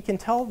way that we can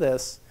tell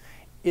this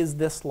is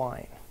this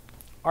line,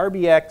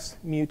 RBX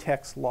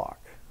mutex lock,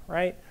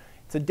 right?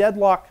 It's a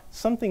deadlock,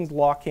 something's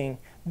locking.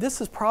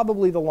 This is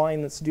probably the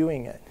line that's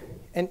doing it.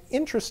 And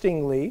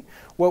interestingly,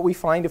 what we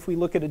find if we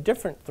look at a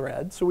different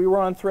thread, so we were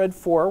on thread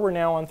 4, we're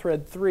now on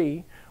thread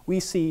 3, we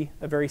see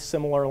a very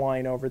similar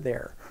line over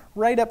there,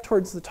 right up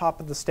towards the top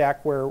of the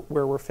stack where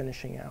we're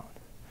finishing out.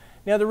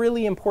 Now the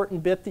really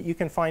important bit that you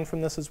can find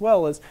from this as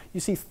well is you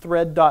see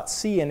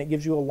thread.c and it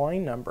gives you a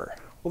line number.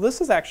 Well,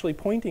 this is actually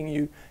pointing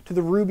you to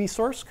the Ruby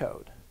source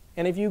code.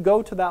 And if you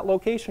go to that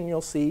location,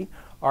 you'll see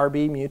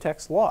RB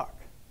mutex lock.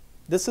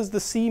 This is the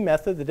C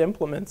method that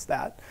implements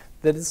that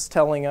is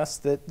telling us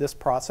that this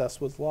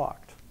process was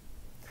locked.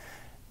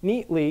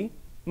 Neatly,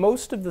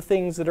 most of the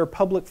things that are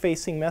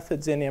public-facing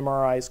methods in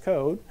MRI's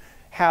code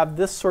have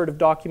this sort of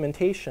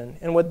documentation.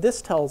 And what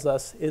this tells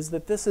us is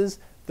that this is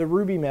the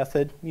Ruby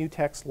method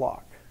mutex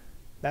lock.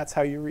 That's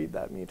how you read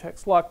that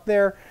mutex lock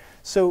there.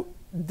 So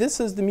this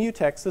is the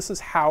mutex. This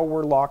is how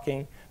we're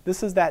locking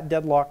This is that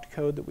deadlocked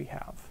code that we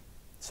have.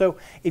 So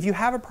if you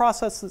have a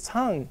process that's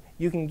hung,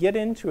 you can get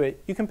into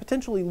it. You can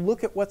potentially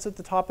look at what's at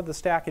the top of the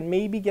stack and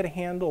maybe get a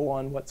handle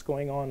on what's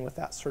going on with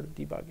that sort of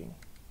debugging.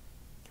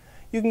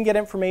 You can get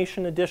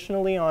information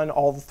additionally on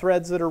all the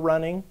threads that are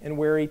running and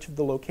where each of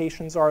the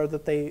locations are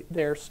that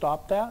they're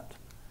stopped at.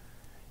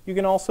 You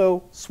can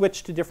also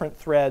switch to different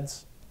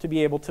threads to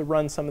be able to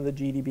run some of the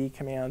GDB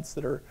commands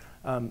that are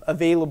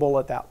available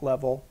at that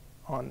level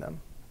on them.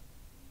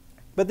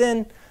 But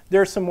then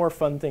there are some more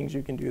fun things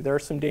you can do. There are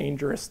some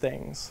dangerous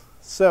things.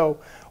 So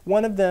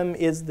one of them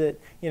is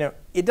that,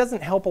 it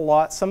doesn't help a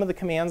lot. Some of the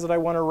commands that I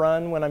want to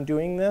run when I'm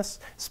doing this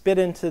spit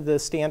into the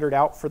standard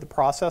out for the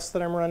process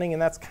that I'm running,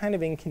 and that's kind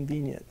of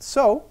inconvenient.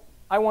 So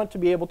I want to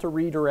be able to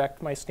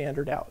redirect my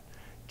standard out.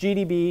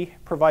 GDB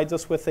provides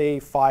us with a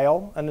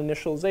file, an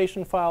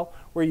initialization file,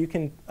 where you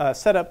can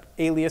set up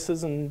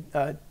aliases and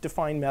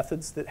define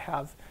methods that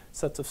have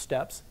sets of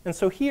steps. And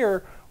so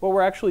here, what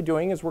we're actually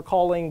doing is we're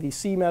calling the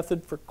C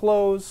method for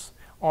close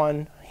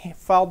on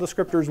file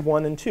descriptors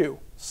 1 and 2,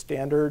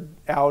 standard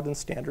out and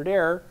standard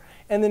error,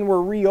 and then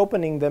we're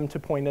reopening them to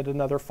point at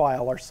another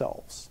file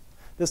ourselves.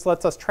 This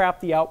lets us trap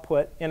the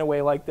output in a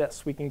way like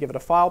this. We can give it a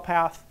file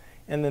path,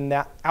 and then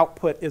that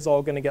output is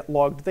all going to get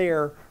logged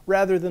there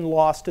rather than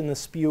lost in the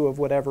spew of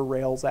whatever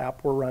Rails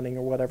app we're running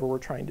or whatever we're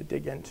trying to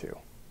dig into.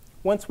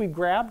 Once we've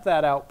grabbed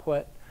that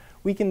output,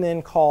 we can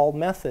then call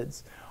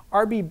methods.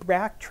 RB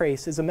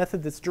backtrace is a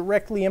method that's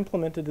directly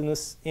implemented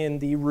in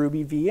the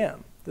Ruby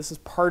VM. This is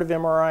part of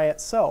MRI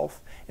itself,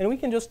 and we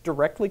can just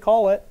directly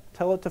call it,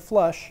 tell it to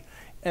flush,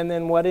 and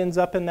then what ends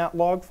up in that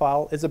log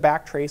file is a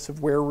backtrace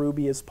of where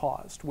Ruby is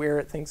paused, where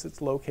it thinks it's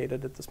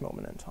located at this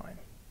moment in time.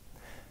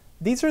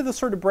 These are the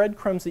sort of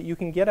breadcrumbs that you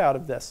can get out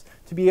of this,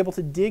 to be able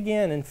to dig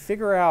in and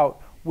figure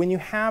out, when you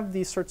have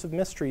these sorts of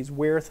mysteries,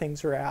 where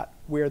things are at,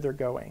 where they're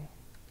going.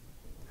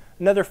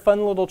 Another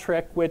fun little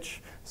trick,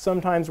 which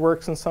sometimes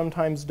works and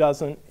sometimes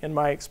doesn't in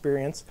my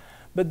experience,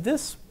 but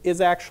this is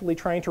actually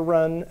trying to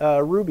run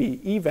Ruby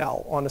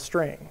eval on a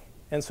string.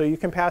 And so you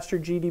can pass your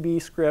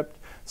GDB script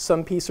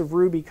some piece of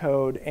Ruby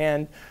code,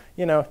 and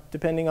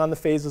depending on the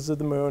phases of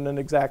the moon and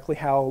exactly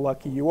how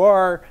lucky you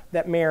are,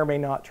 that may or may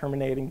not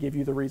terminate and give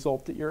you the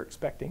result that you're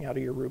expecting out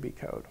of your Ruby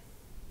code.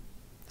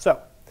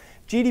 So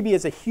GDB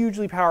is a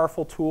hugely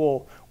powerful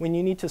tool when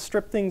you need to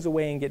strip things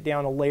away and get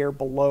down a layer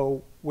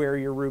below where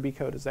your Ruby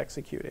code is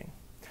executing.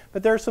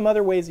 But there are some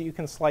other ways that you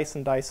can slice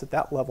and dice at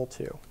that level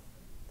too.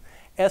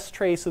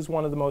 strace is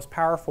one of the most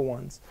powerful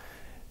ones.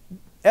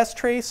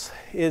 strace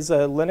is a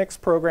Linux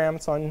program.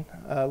 It's on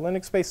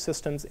Linux-based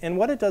systems, and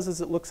what it does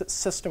is it looks at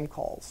system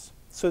calls.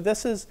 So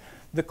this is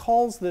the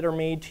calls that are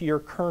made to your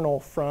kernel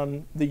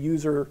from the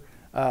user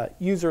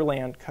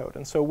land code.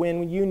 And so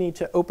when you need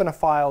to open a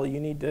file, you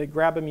need to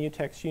grab a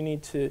mutex, you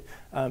need to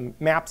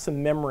map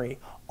some memory,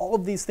 all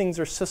of these things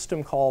are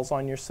system calls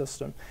on your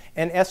system.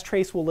 And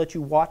strace will let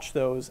you watch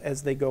those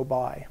as they go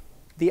by.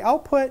 The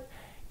output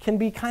can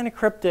be kind of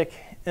cryptic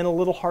and a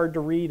little hard to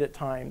read at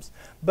times.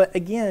 But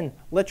again,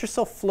 let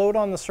yourself float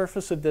on the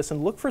surface of this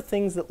and look for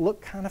things that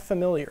look kind of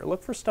familiar.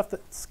 Look for stuff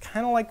that's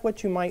kind of like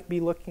what you might be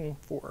looking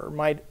for or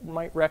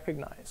might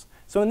recognize.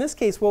 So in this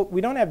case, well, we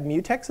don't have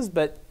mutexes,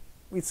 but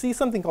we see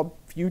something called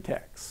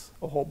futex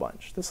a whole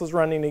bunch. This is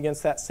running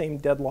against that same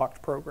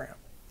deadlocked program.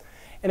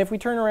 And if we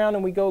turn around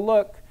and we go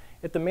look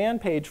at the man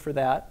page for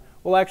that,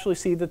 we'll actually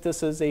see that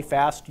this is a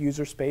fast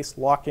user space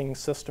locking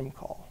system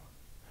call.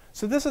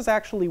 So this is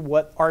actually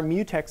what our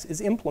mutex is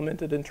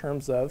implemented in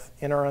terms of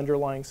in our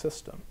underlying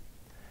system.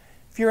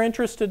 If you're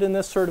interested in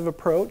this sort of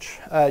approach,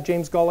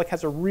 James Golick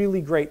has a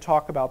really great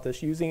talk about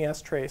this, using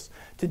strace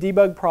to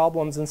debug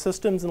problems in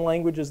systems and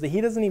languages that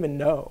he doesn't even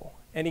know.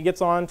 And he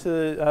gets on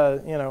to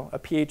a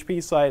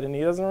PHP site and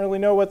he doesn't really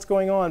know what's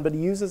going on, but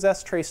he uses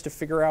strace to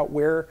figure out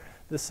where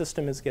the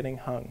system is getting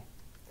hung.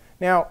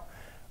 Now,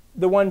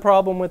 the one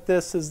problem with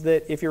this is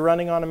that if you're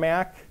running on a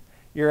Mac,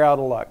 you're out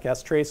of luck.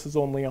 strace is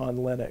only on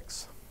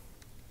Linux.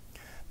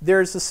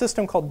 There's a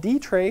system called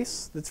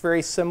dtrace that's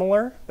very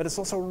similar, but it's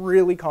also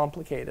really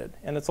complicated,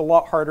 and it's a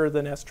lot harder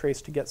than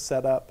strace to get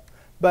set up.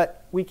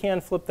 But we can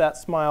flip that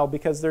smile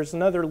because there's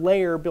another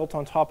layer built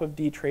on top of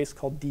dtrace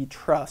called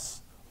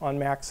dtruss on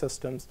Mac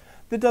systems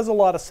that does a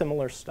lot of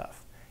similar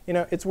stuff.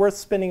 It's worth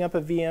spinning up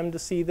a VM to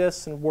see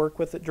this and work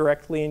with it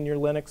directly in your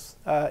Linux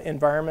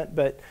environment,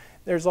 but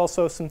there's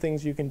also some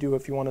things you can do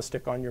if you want to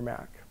stick on your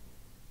Mac.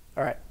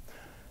 All right,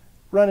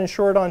 running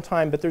short on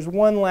time, but there's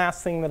one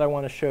last thing that I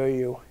want to show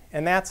you,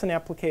 and that's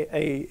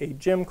a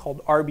gem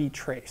called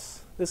rbtrace.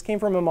 This came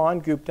from Aman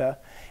Gupta,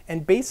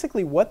 and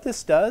basically what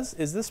this does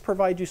is this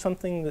provides you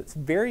something that's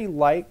very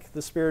like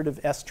the spirit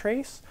of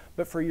strace,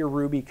 but for your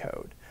Ruby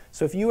code.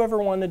 So if you ever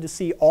wanted to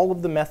see all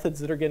of the methods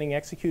that are getting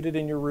executed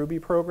in your Ruby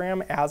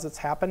program as it's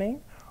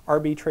happening,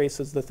 rbtrace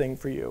is the thing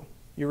for you.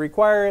 You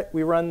require it,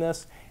 we run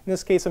this. In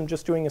this case, I'm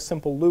just doing a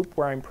simple loop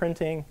where I'm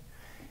printing.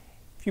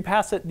 If you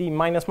pass it the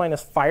 --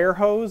 fire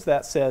hose,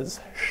 that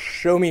says,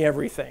 show me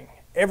everything.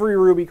 Every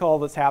Ruby call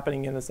that's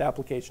happening in this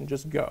application,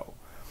 just go.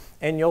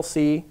 And you'll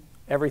see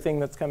everything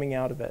that's coming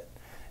out of it.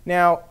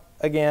 Now,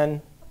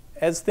 again,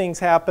 as things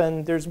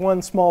happen, there's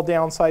one small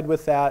downside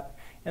with that,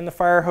 and the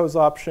fire hose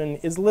option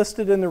is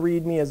listed in the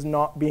README as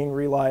not being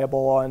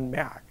reliable on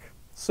Mac.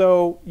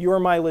 So your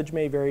mileage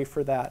may vary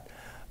for that.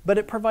 But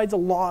it provides a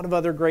lot of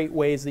other great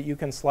ways that you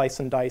can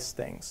slice and dice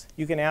things.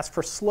 You can ask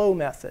for slow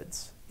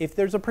methods. If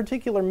there's a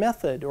particular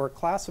method or a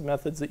class of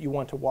methods that you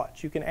want to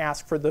watch, you can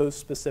ask for those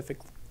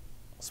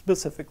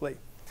specifically.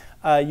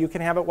 You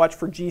can have it watch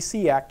for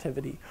GC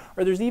activity.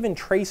 Or there's even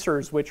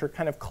tracers, which are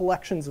kind of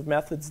collections of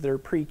methods that are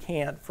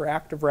pre-canned for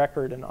active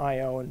record and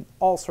I/O and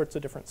all sorts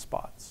of different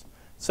spots.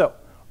 So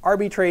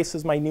RBTrace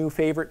is my new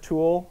favorite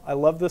tool. I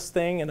love this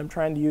thing, and I'm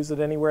trying to use it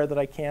anywhere that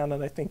I can,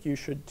 and I think you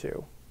should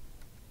too.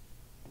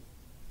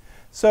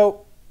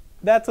 So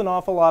that's an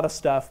awful lot of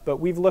stuff, but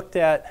we've looked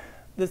at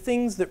the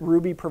things that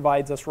Ruby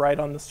provides us right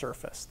on the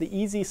surface, the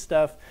easy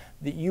stuff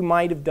that you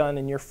might have done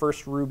in your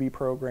first Ruby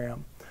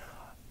program.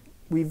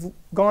 We've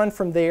gone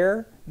from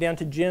there down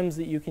to gems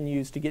that you can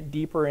use to get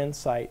deeper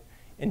insight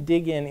and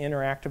dig in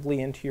interactively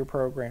into your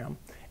program,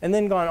 and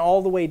then gone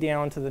all the way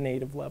down to the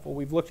native level.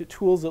 We've looked at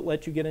tools that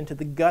let you get into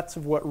the guts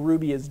of what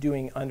Ruby is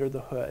doing under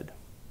the hood.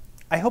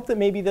 I hope that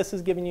maybe this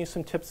has given you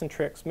some tips and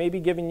tricks, maybe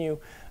given you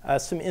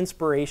some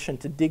inspiration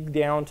to dig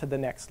down to the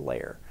next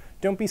layer.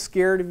 Don't be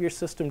scared of your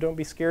system, don't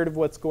be scared of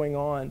what's going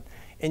on,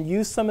 and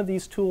use some of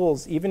these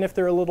tools, even if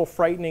they're a little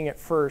frightening at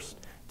first,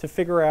 to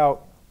figure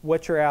out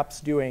what your app's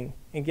doing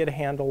and get a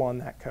handle on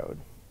that code.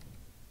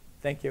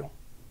 Thank you.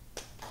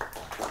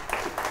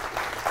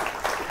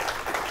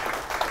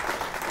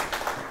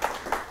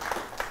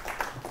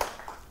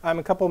 I'm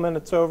a couple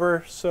minutes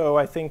over, so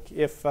I think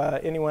if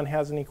anyone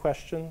has any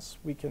questions,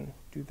 we can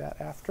do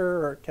that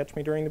after or catch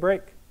me during the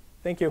break.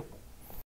 Thank you.